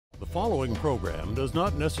following program does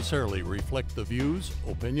not necessarily reflect the views,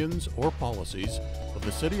 opinions, or policies of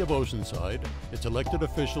the City of Oceanside, its elected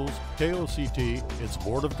officials, KOCT, its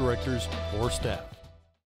board of directors, or staff.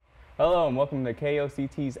 Hello and welcome to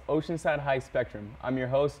KOCT's Oceanside High Spectrum. I'm your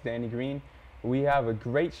host, Danny Green. We have a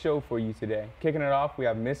great show for you today. Kicking it off, we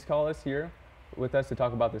have Ms. Collis here with us to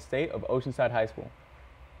talk about the state of Oceanside High School.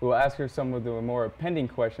 We will ask her some of the more pending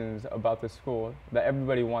questions about the school that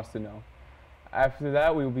everybody wants to know. After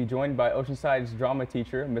that, we will be joined by Oceanside's drama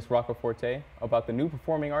teacher, Ms. Roccoforte, about the new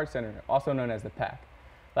Performing Arts Center, also known as the PAC.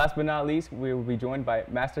 Last but not least, we will be joined by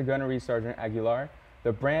Master Gunnery Sergeant Aguilar,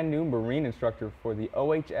 the brand new Marine instructor for the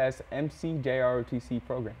OHS MGYSGT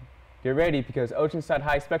program. Get ready because Oceanside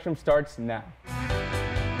High Spectrum starts now.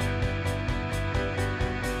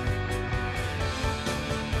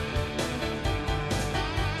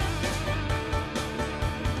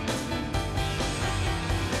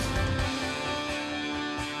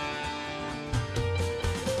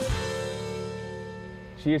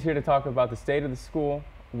 She is here to talk about the state of the school.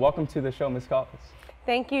 Welcome to the show, Ms. Collis.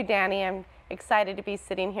 Thank you, Danny. I'm excited to be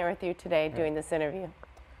sitting here with you today doing this interview.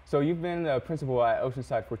 So you've been the principal at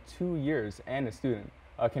Oceanside for 2 years and a student.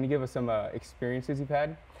 Can you give us some experiences you've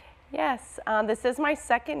had? Yes, this is my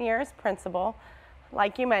second year as principal.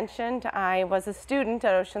 Like you mentioned, I was a student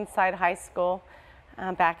at Oceanside High School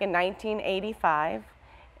back in 1985.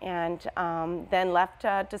 And then left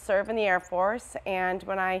to serve in the Air Force. And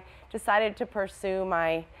when I decided to pursue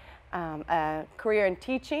my career in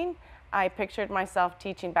teaching, I pictured myself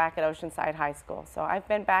teaching back at Oceanside High School. So I've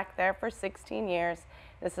been back there for 16 years.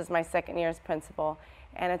 This is my second year as principal.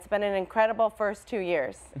 And it's been an incredible first 2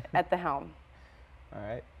 years at the helm. All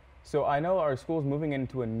right. So I know our school's moving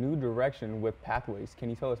into a new direction with pathways. Can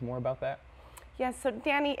you tell us more about that? Yes, so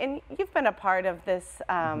Danny, and you've been a part of this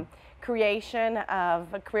creation of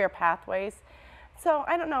career pathways. So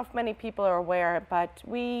I don't know if many people are aware, but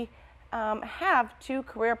we have 2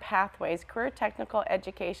 career pathways, career technical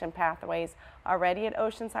education pathways already at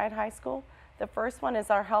Oceanside High School. The first one is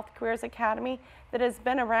our Health Careers Academy that has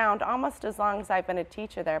been around almost as long as I've been a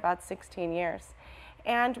teacher there, about 16 years.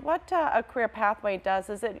 And what a career pathway does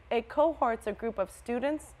is it cohorts a group of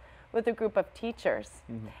students with a group of teachers.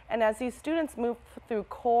 And as these students move through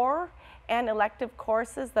core and elective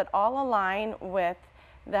courses that all align with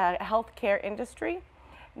the healthcare industry,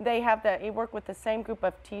 they work with the same group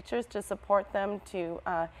of teachers to support them to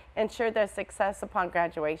ensure their success upon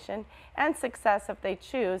graduation and success if they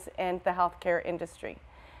choose in the healthcare industry.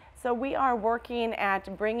 So we are working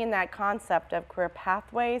at bringing that concept of career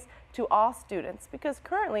pathways to all students because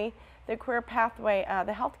currently the career pathway,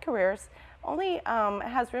 the health careers, only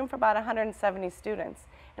has room for about 170 students.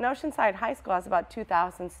 And Oceanside High School has about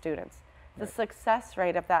 2,000 students. The success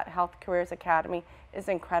rate of that Health Careers Academy is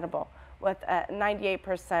incredible, with a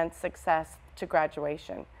 98% success to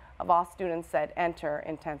graduation of all students that enter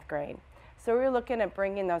in 10th grade. So we're looking at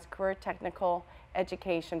bringing those career technical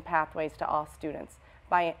education pathways to all students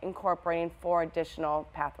by incorporating 4 additional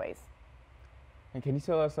pathways. And can you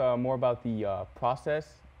tell us more about the process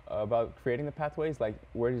about creating the pathways? Like,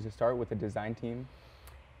 where does it start with the design team?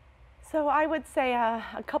 So I would say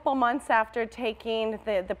a couple months after taking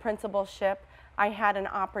the principalship, I had an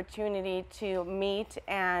opportunity to meet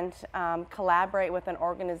and collaborate with an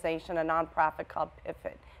organization, a nonprofit called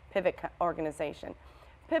Pivot organization.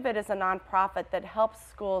 Pivot is a nonprofit that helps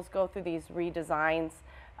schools go through these redesigns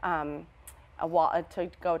to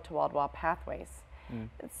go to wall-to-wall pathways.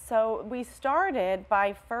 So we started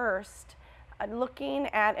by first looking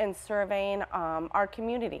at and surveying our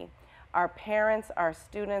community, our parents, our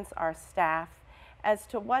students, our staff, as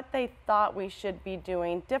to what they thought we should be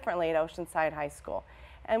doing differently at Oceanside High School.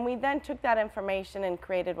 And we then took that information and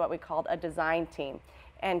created what we called a design team.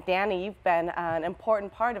 And Danny, you've been an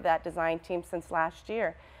important part of that design team since last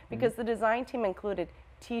year because the design team included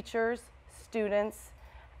teachers, students,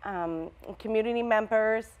 community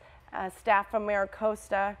members, staff from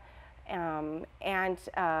Maricosta, and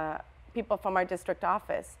people from our district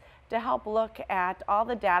office to help look at all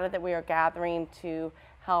the data that we are gathering to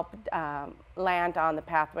help land on the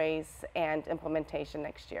pathways and implementation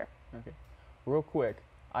next year. Okay. Real quick,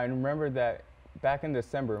 I remember that back in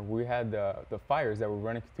December we had the fires that were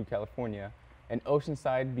running through California, and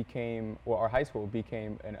Oceanside became, or our high school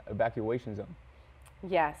became, an evacuation zone.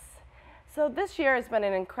 Yes. So this year has been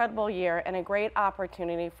an incredible year and a great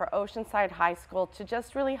opportunity for Oceanside High School to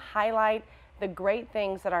just really highlight the great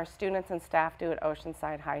things that our students and staff do at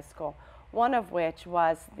Oceanside High School, one of which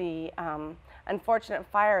was the unfortunate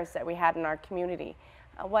fires that we had in our community.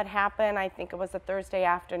 What happened, I think it was a Thursday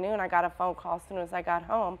afternoon, I got a phone call as soon as I got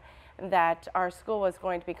home that our school was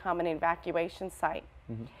going to become an evacuation site.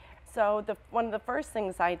 So one of the first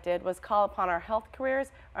things I did was call upon our health careers,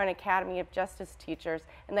 our Academy of Justice teachers,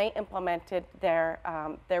 and they implemented their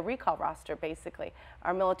recall roster, basically.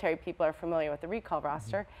 Our military people are familiar with the recall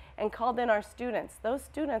roster, and called in our students. Those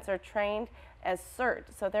students are trained as CERT,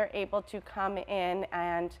 so they're able to come in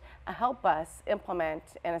and help us implement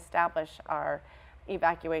and establish our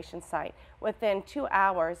evacuation site. Within 2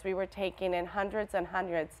 hours, we were taking in hundreds and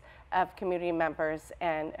hundreds of community members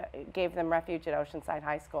and gave them refuge at Oceanside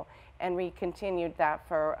High School. And we continued that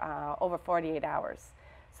for over 48 hours.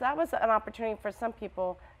 So that was an opportunity for some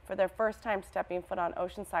people for their first time stepping foot on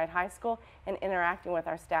Oceanside High School and interacting with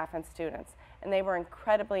our staff and students. And they were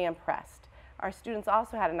incredibly impressed. Our students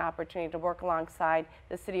also had an opportunity to work alongside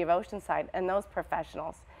the City of Oceanside and those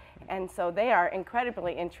professionals. And so they are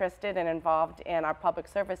incredibly interested and involved in our public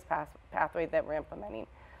service pathway that we're implementing.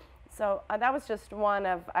 So that was just one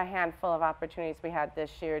of a handful of opportunities we had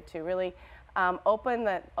this year to really open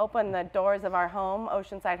the doors of our home,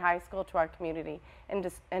 Oceanside High School, to our community and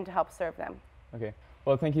to help serve them. Okay.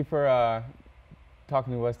 Well, thank you for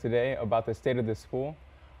talking to us today about the state of the school.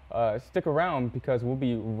 Stick around because we'll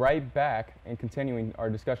be right back and continuing our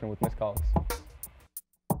discussion with Ms. Collis.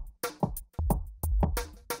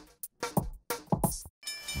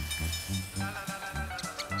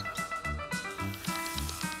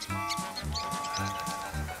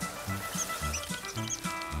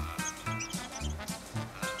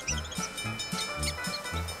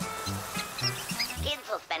 Kids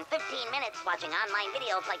will spend 15 minutes watching online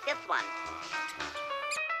videos like this one.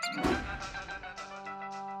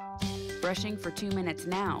 Brushing for 2 minutes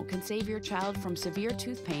now can save your child from severe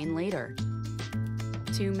tooth pain later.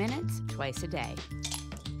 2 minutes twice a day.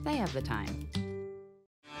 They have the time.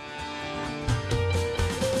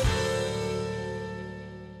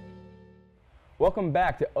 Welcome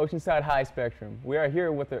back to Oceanside High Spectrum. We are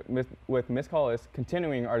here with Ms. Collis,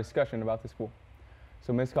 continuing our discussion about the school.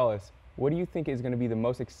 So Ms. Collis, what do you think is going to be the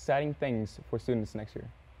most exciting things for students next year?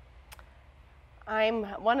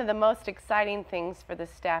 One of the most exciting things for the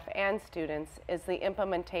staff and students is the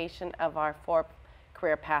implementation of our 4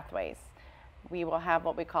 career pathways. We will have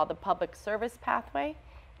what we call the public service pathway,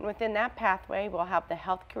 and within that pathway we'll have the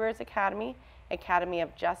Health Careers Academy, Academy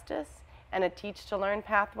of Justice, and a Teach to Learn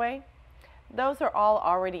pathway. Those are all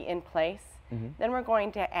already in place. Then we're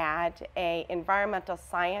going to add a environmental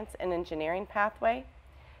science and engineering pathway.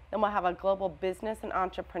 Then we'll have a global business and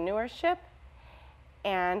entrepreneurship.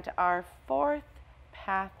 And our 4th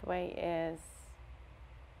pathway is,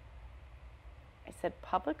 I said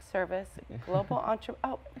public service, global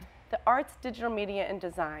the arts, digital media, and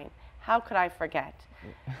design. How could I forget?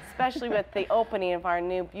 Especially with the opening of our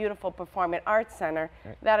new beautiful Performing Arts Center.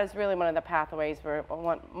 That is really one of the pathways we're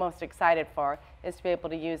most excited for, is to be able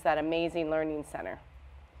to use that amazing learning center.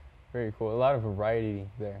 Very cool. A lot of variety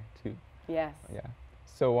there too. Yes. Yeah.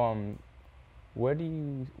 So what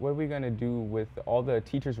are we going to do with all the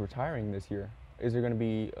teachers retiring this year? Is there going to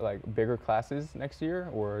be like bigger classes next year,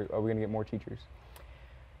 or are we going to get more teachers?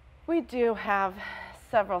 We do have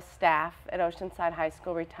several staff at Oceanside High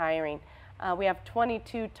School retiring. We have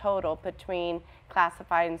 22 total between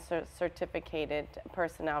classified and certificated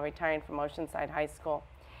personnel retiring from Oceanside High School.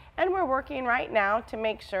 And we're working right now to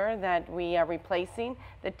make sure that we are replacing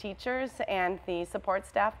the teachers and the support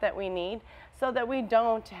staff that we need, so that we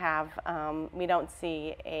don't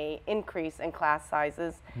see an increase in class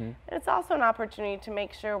sizes. And it's also an opportunity to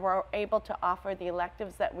make sure we're able to offer the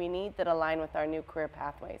electives that we need that align with our new career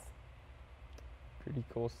pathways. Pretty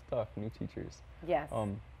cool stuff, new teachers. Yes.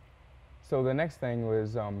 So the next thing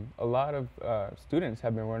was a lot of students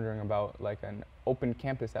have been wondering about like an open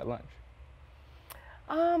campus at lunch.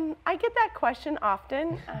 I get that question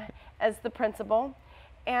often as the principal,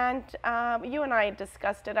 and you and I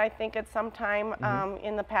discussed it, I think, at some time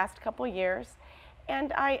in the past couple years.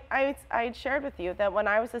 And I had shared with you that when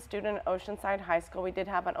I was a student at Oceanside High School, we did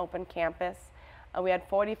have an open campus. We had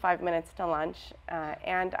 45 minutes to lunch,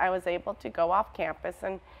 and I was able to go off campus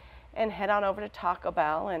and head on over to Taco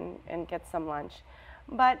Bell and get some lunch.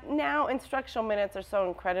 But now instructional minutes are so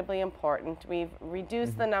incredibly important. We've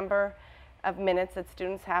reduced the number of minutes that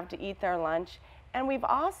students have to eat their lunch, and we've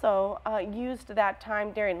also used that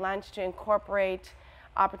time during lunch to incorporate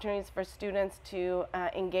opportunities for students to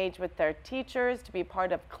engage with their teachers, to be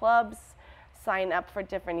part of clubs, sign up for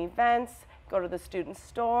different events, go to the student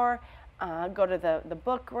store, go to the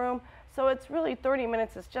book room. So it's really 30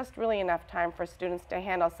 minutes is just really enough time for students to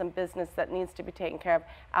handle some business that needs to be taken care of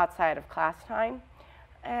outside of class time.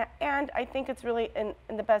 And I think it's really in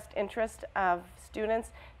the best interest of students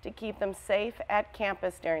to keep them safe at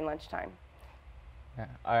campus during lunchtime. Yeah,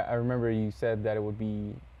 I remember you said that it would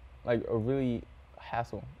be like a really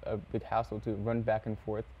a big hassle to run back and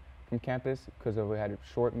forth from campus because we had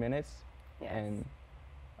short minutes. Yes. And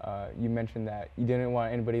you mentioned that you didn't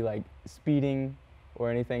want anybody like speeding or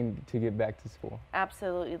anything to get back to school.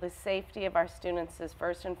 Absolutely. The safety of our students is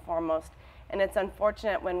first and foremost. And it's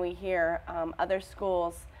unfortunate when we hear other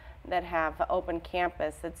schools that have open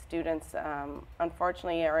campus that students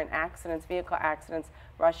unfortunately are in accidents, vehicle accidents,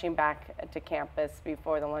 rushing back to campus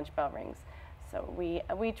before the lunch bell rings. So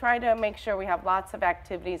we try to make sure we have lots of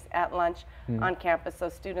activities at lunch on campus so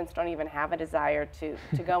students don't even have a desire to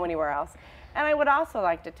go anywhere else. And I would also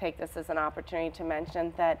like to take this as an opportunity to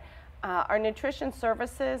mention that our nutrition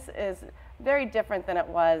services is very different than it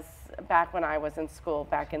was back when I was in school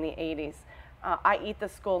back in the 80s. I eat the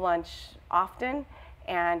school lunch often,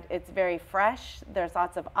 and it's very fresh. There's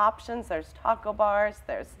lots of options. There's taco bars,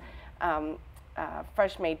 there's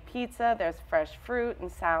fresh made pizza, there's fresh fruit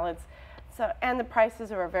and salads. So, and the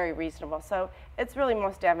prices are very reasonable. So it's really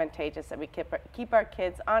most advantageous that we keep our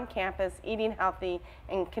kids on campus, eating healthy,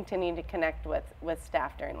 and continuing to connect with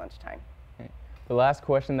staff during lunchtime. The last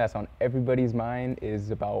question that's on everybody's mind is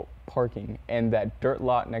about parking and that dirt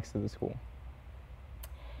lot next to the school.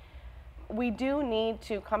 We do need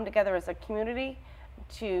to come together as a community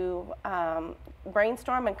to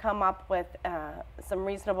brainstorm and come up with some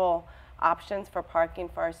reasonable options for parking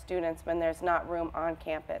for our students when there's not room on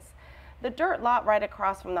campus. The dirt lot right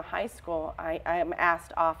across from the high school, I am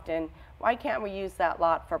asked often, why can't we use that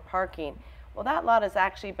lot for parking? Well, that lot has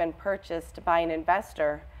actually been purchased by an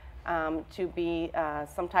investor to be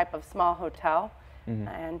some type of small hotel,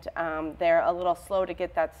 and they're a little slow to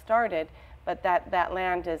get that started, but that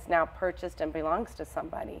land is now purchased and belongs to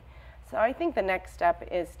somebody. So I think the next step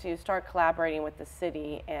is to start collaborating with the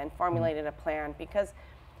city and formulating a plan, because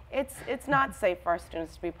it's not safe for our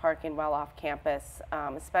students to be parking well off campus,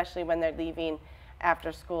 especially when they're leaving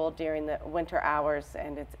after school during the winter hours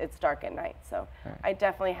and it's dark at night. So I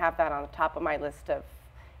definitely have that on the top of my list of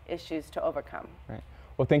issues to overcome. Right.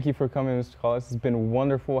 Well, thank you for coming, Mr. Collis. It's been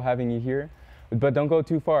wonderful having you here. But don't go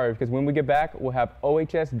too far, because when we get back, we'll have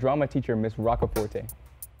OHS drama teacher, Miss Roccoforte.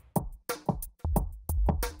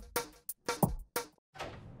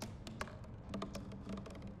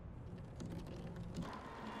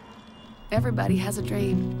 Everybody has a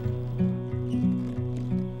dream.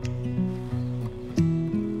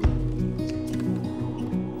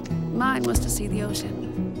 Mine was to see the ocean.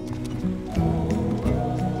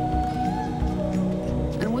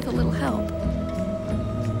 And with a little help,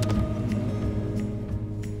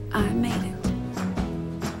 I made it.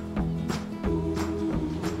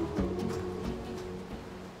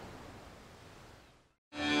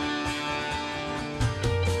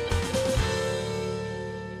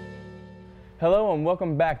 Hello and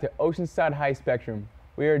welcome back to Oceanside High Spectrum.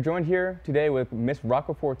 We are joined here today with Miss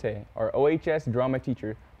Roccoforte, our OHS drama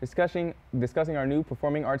teacher, discussing our new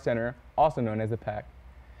Performing Arts Center, also known as the PAC.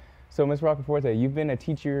 So Ms. Roccoforte, you've been a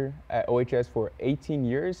teacher at OHS for 18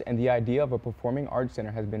 years, and the idea of a Performing Arts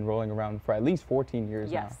Center has been rolling around for at least 14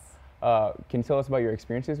 years Yes. now. Can you tell us about your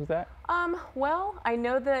experiences with that? Well, I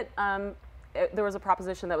know that there was a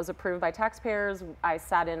proposition that was approved by taxpayers. I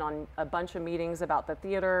sat in on a bunch of meetings about the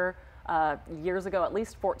theater years ago, at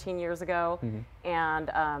least 14 years ago, and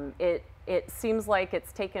it seems like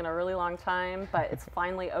it's taken a really long time, but it's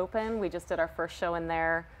finally open. We just did our first show in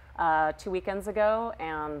there 2 weekends ago,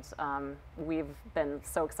 and we've been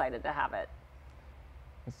so excited to have it.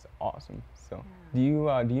 That's awesome. So, do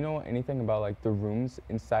you know anything about like the rooms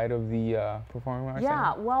inside of the Performing Arts Center?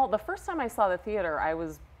 Yeah. Well, the first time I saw the theater, I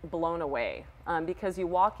was blown away because you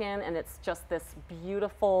walk in and it's just this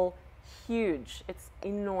beautiful, huge. It's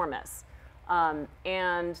enormous.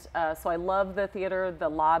 So I love the theater. The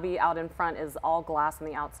lobby out in front is all glass on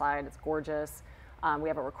the outside. It's gorgeous. We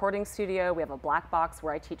have a recording studio. We have a black box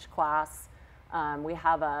where I teach class. We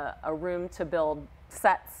have a room to build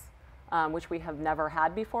sets, which we have never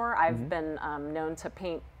had before. I've been known to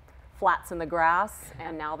paint flats in the grass,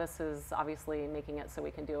 and now this is obviously making it so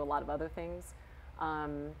we can do a lot of other things.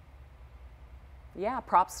 Yeah,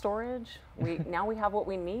 prop storage. Now we have what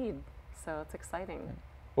we need, so it's exciting.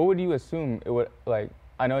 What would you assume it would, like,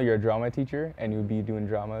 I know you're a drama teacher and you would be doing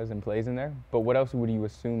dramas and plays in there, but what else would you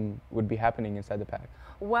assume would be happening inside the PAC?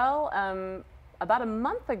 Well, about a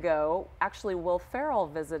month ago, actually Will Ferrell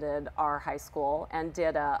visited our high school and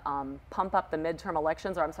did a pump up the midterm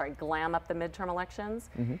elections, or I'm sorry, glam up the midterm elections.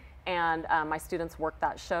 And my students worked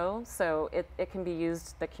that show, so it can be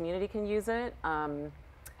used, the community can use it.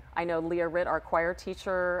 I know Leah Ritt, our choir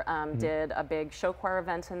teacher, did a big show choir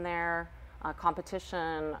event in there.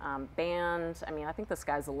 Competition, band. I mean, I think the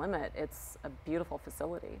sky's the limit. It's a beautiful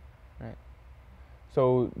facility. Right.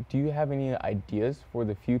 So do you have any ideas for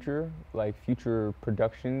the future, like future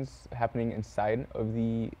productions happening inside of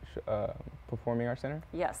the Performing Arts Center?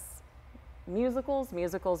 Yes. Musicals,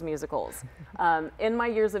 musicals, musicals. In my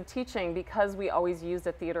years of teaching, because we always used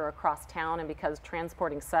a theater across town and because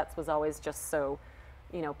transporting sets was always just so,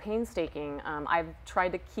 you know, painstaking, I've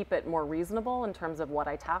tried to keep it more reasonable in terms of what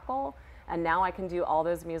I tackle. And now I can do all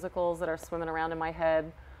those musicals that are swimming around in my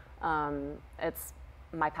head. It's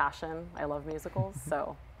my passion. I love musicals,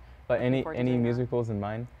 so. But any musicals in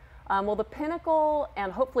mind? Well, the pinnacle,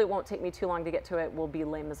 and hopefully it won't take me too long to get to it, will be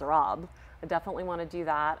Les Miserables. I definitely want to do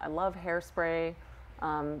that. I love Hairspray,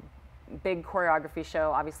 big choreography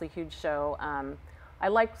show, obviously huge show. I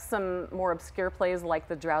like some more obscure plays like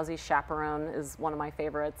The Drowsy Chaperone is one of my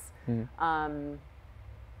favorites.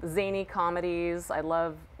 Zany comedies, I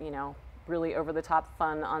love, you know, really over-the-top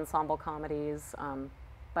fun ensemble comedies,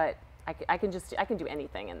 but I can do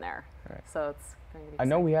anything in there. Right. So it's going to be I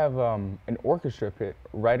know we have an orchestra pit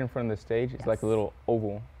right in front of the stage. It's like a little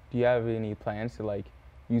oval. Do you have any plans to like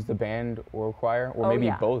use the band or choir, or maybe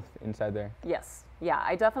both inside there? Yes. Yeah,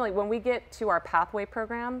 I definitely, when we get to our pathway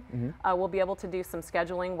program, we'll be able to do some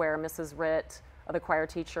scheduling where Mrs. Ritt, the choir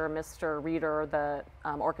teacher, Mr. Reeder, the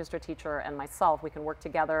orchestra teacher, and myself, we can work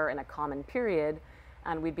together in a common period,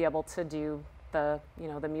 and we'd be able to do the, you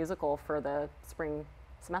know, the musical for the spring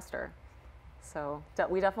semester. So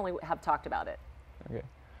we definitely have talked about it. Okay.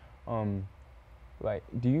 Like,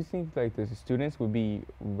 do you think like the students would be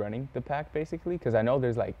running the pack basically? Because I know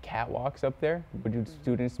there's like catwalks up there. Would your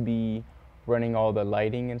students be running all the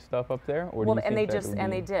lighting and stuff up there? Or Well, do you and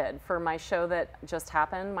think they did. For my show that just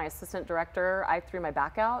happened, my assistant director, I threw my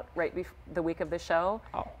back out right the week of the show,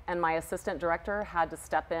 and my assistant director had to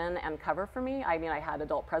step in and cover for me. I mean, I had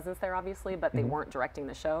adult presence there obviously, but they weren't directing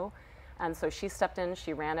the show. And so she stepped in,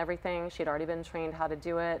 she ran everything. She'd already been trained how to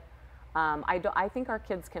do it. I think our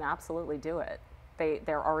kids can absolutely do it.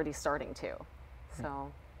 They're already starting to,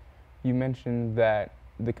 so. You mentioned that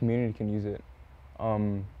the community can use it.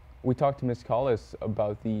 We talked to Ms. Collis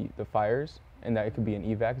about the fires and that it could be an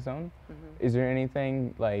evac zone. Is there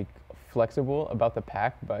anything like flexible about the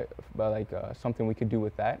pack, but like something we could do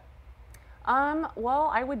with that?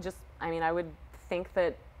 Well, I would think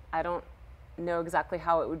that I don't know exactly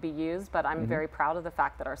how it would be used, but I'm very proud of the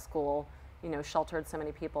fact that our school, you know, sheltered so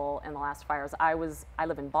many people in the last fires. I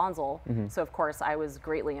live in Bonsall, so of course I was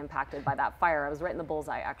greatly impacted by that fire. I was right in the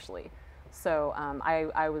bullseye actually. So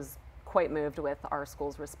I was quite moved with our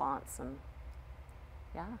school's response, and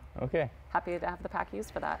yeah. Okay. Happy to have the pack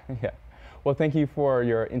used for that. Yeah. Well, thank you for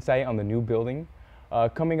your insight on the new building.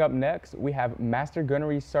 Coming up next, we have Master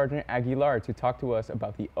Gunnery Sergeant Aguilar to talk to us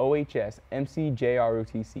about the OHS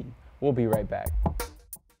MCJROTC. We'll be right back.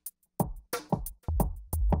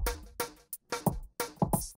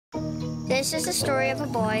 This is the story of a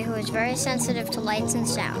boy who is very sensitive to lights and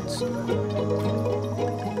sounds.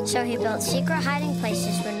 So he built secret hiding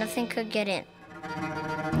places where nothing could get in.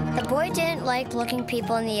 The boy didn't like looking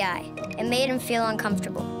people in the eye. It made him feel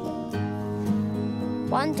uncomfortable.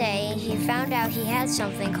 One day, he found out he had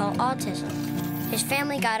something called autism. His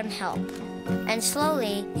family got him help. And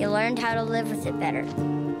slowly, he learned how to live with it better.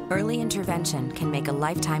 Early intervention can make a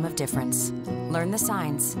lifetime of difference. Learn the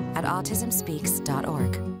signs at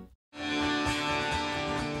autismspeaks.org.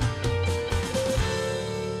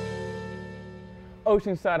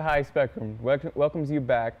 Oceanside High Spectrum welcomes you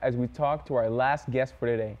back as we talk to our last guest for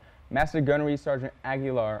today, Master Gunnery Sergeant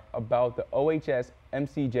Aguilar, about the OHS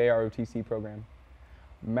MCJROTC program.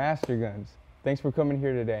 Master Guns, thanks for coming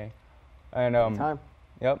here today. And Anytime.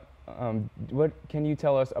 Yep. What can you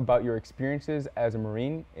tell us about your experiences as a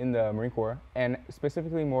Marine in the Marine Corps, and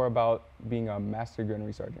specifically more about being a Master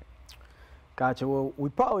Gunnery Sergeant? Gotcha. Well, we're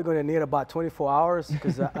probably going to need about 24 hours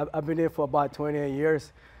because I've been there for about 28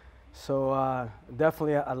 years. So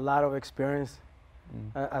definitely a lot of experience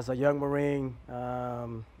as a young Marine,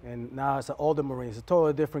 and now as an older Marine. It's a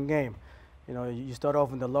totally different game. You know, you start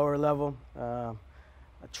off in the lower level.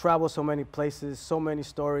 I travel so many places, so many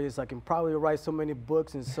stories. I can probably write so many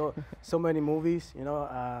books and so many movies. You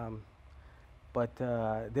know, but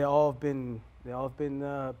they all have been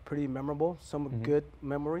pretty memorable. Some good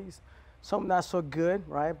memories, some not so good,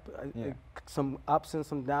 right? Some ups and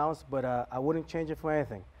some downs, but I wouldn't change it for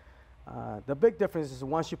anything. The big difference is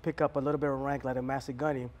once you pick up a little bit of rank like a Master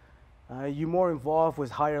Gunny, you're more involved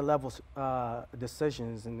with higher levels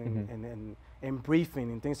decisions and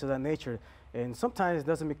briefing and things of that nature. And sometimes it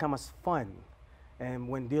doesn't become as fun. And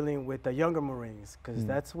when dealing with the younger Marines, because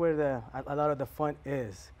that's where a lot of the fun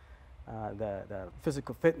is. The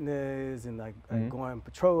physical fitness and like going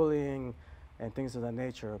patrolling and things of that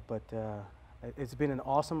nature. But it's been an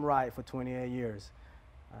awesome ride for 28 years.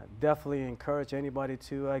 definitely encourage anybody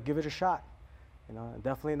to give it a shot. You know,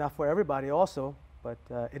 definitely not for everybody also, but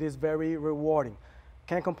it is very rewarding.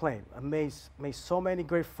 Can't complain. I made so many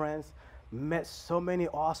great friends, met so many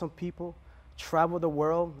awesome people, traveled the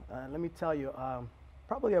world. Let me tell you,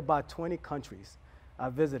 probably about 20 countries I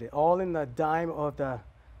visited, all in the dime of the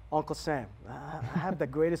Uncle Sam. I have the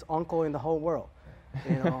greatest uncle in the whole world,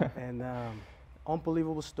 you know, and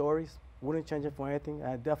unbelievable stories. Wouldn't change it for anything.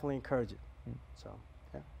 I definitely encourage it. So,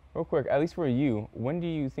 yeah. Real quick, at least for you, when do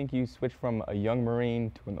you think you switched from a young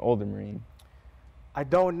Marine to an older Marine? I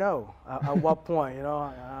don't know at what point, you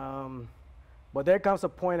know. But there comes a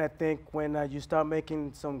point, I think, when you start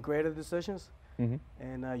making some greater decisions,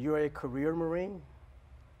 and you're a career Marine.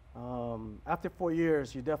 After 4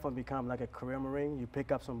 years, you definitely become like a career Marine. You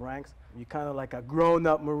pick up some ranks. You're kind of like a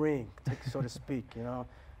grown-up Marine, so to speak, you know.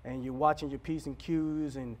 And you're watching your P's and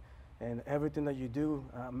Q's, and everything that you do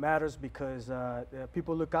matters because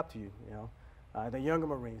people look up to you, you know, the younger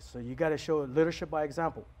Marines. So you got to show leadership by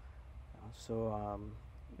example. So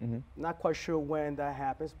not quite sure when that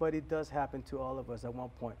happens, but it does happen to all of us at one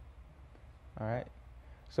point. All right.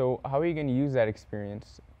 So how are you going to use that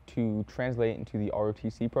experience to translate into the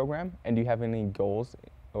ROTC program? And do you have any goals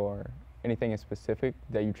or anything in specific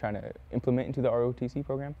that you're trying to implement into the ROTC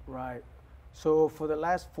program? Right. So for the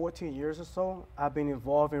last 14 years or so, I've been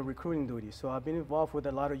involved in recruiting duty. So I've been involved with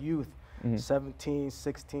a lot of youth, 17,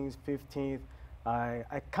 16, 15.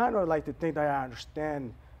 I kind of like to think that I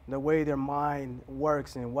understand the way their mind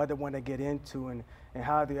works and what they want to get into and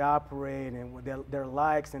how they operate and what their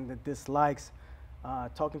likes and the dislikes,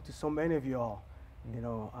 talking to so many of you all, you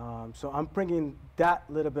know. So I'm bringing that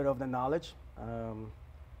little bit of the knowledge.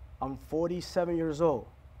 I'm 47 years old.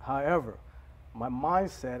 However, my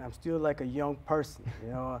mindset, I'm still like a young person, you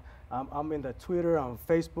know. I'm in the Twitter, on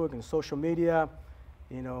Facebook and social media,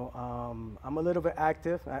 you know. I'm a little bit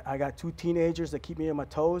active. I got 2 teenagers that keep me on my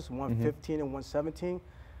toes, one 15 and one 17.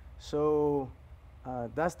 So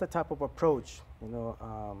that's the type of approach, you know,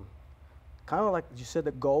 kind of like you said,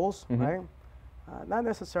 the goals, right? Not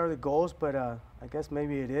necessarily goals, but I guess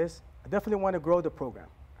maybe it is. I definitely want to grow the program,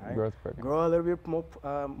 right? Grow the program. Grow a little bit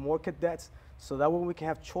more cadets, so that way we can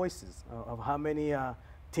have choices of how many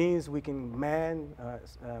teams we can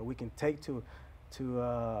we can take to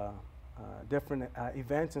different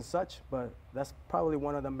events and such. But that's probably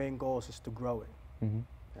one of the main goals, is to grow it.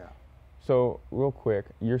 Yeah. So real quick,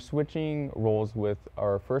 you're switching roles with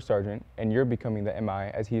our first sergeant, and you're becoming the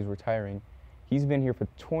MI as he's retiring. He's been here for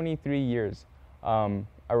 23 years. I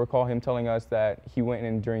recall him telling us that he went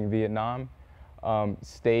in during Vietnam,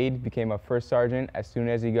 stayed, became a first sergeant. As soon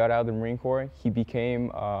as he got out of the Marine Corps, he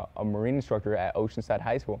became a Marine instructor at Oceanside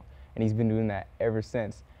High School, and he's been doing that ever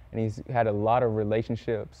since. And he's had a lot of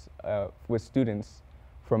relationships with students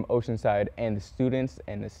from Oceanside, and the students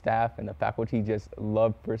and the staff and the faculty just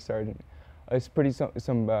love First Sergeant. It's pretty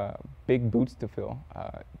some big boots to fill.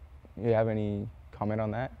 You have any comment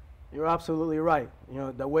on that? You're absolutely right. You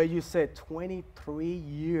know, the way you said 23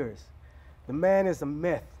 years, the man is a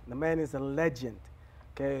myth. The man is a legend.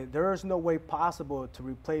 Okay, there is no way possible to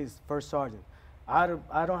replace First Sergeant. I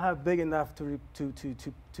don't have big enough to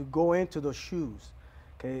go into those shoes.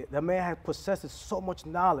 Okay, the man possesses so much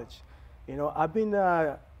knowledge. You know, I've been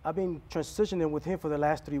transitioning with him for the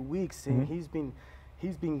last 3 weeks, and he's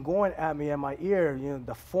been going at me in my ear, you know,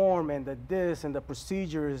 the form and the this and the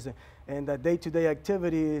procedures and the day-to-day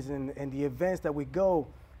activities and the events that we go,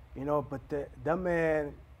 you know. But that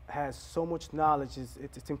man has so much knowledge,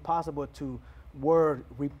 it's impossible to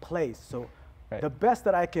replace. So the best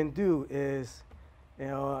that I can do is, you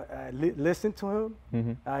know, listen to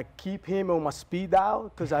him, keep him on my speed dial,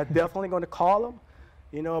 because I'm definitely going to call him,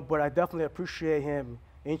 you know. But I definitely appreciate him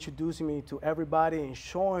introducing me to everybody and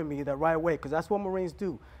showing me the right way, because that's what Marines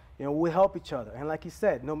do. You know, we help each other. And like he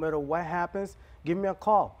said, no matter what happens, give me a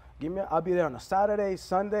call. I'll be there on a Saturday,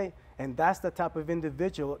 Sunday, and that's the type of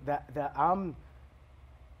individual that I'm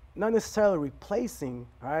not necessarily replacing,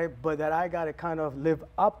 right, but that I got to kind of live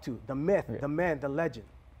up to, the myth, the man, the legend.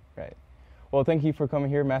 Right. Well, thank you for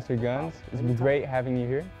coming here, Master Guns. It's been great having you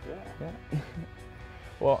here. Yeah.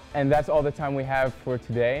 Well, and that's all the time we have for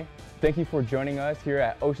today. Thank you for joining us here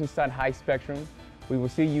at Oceanside High Spectrum. We will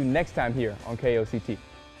see you next time here on KOCT.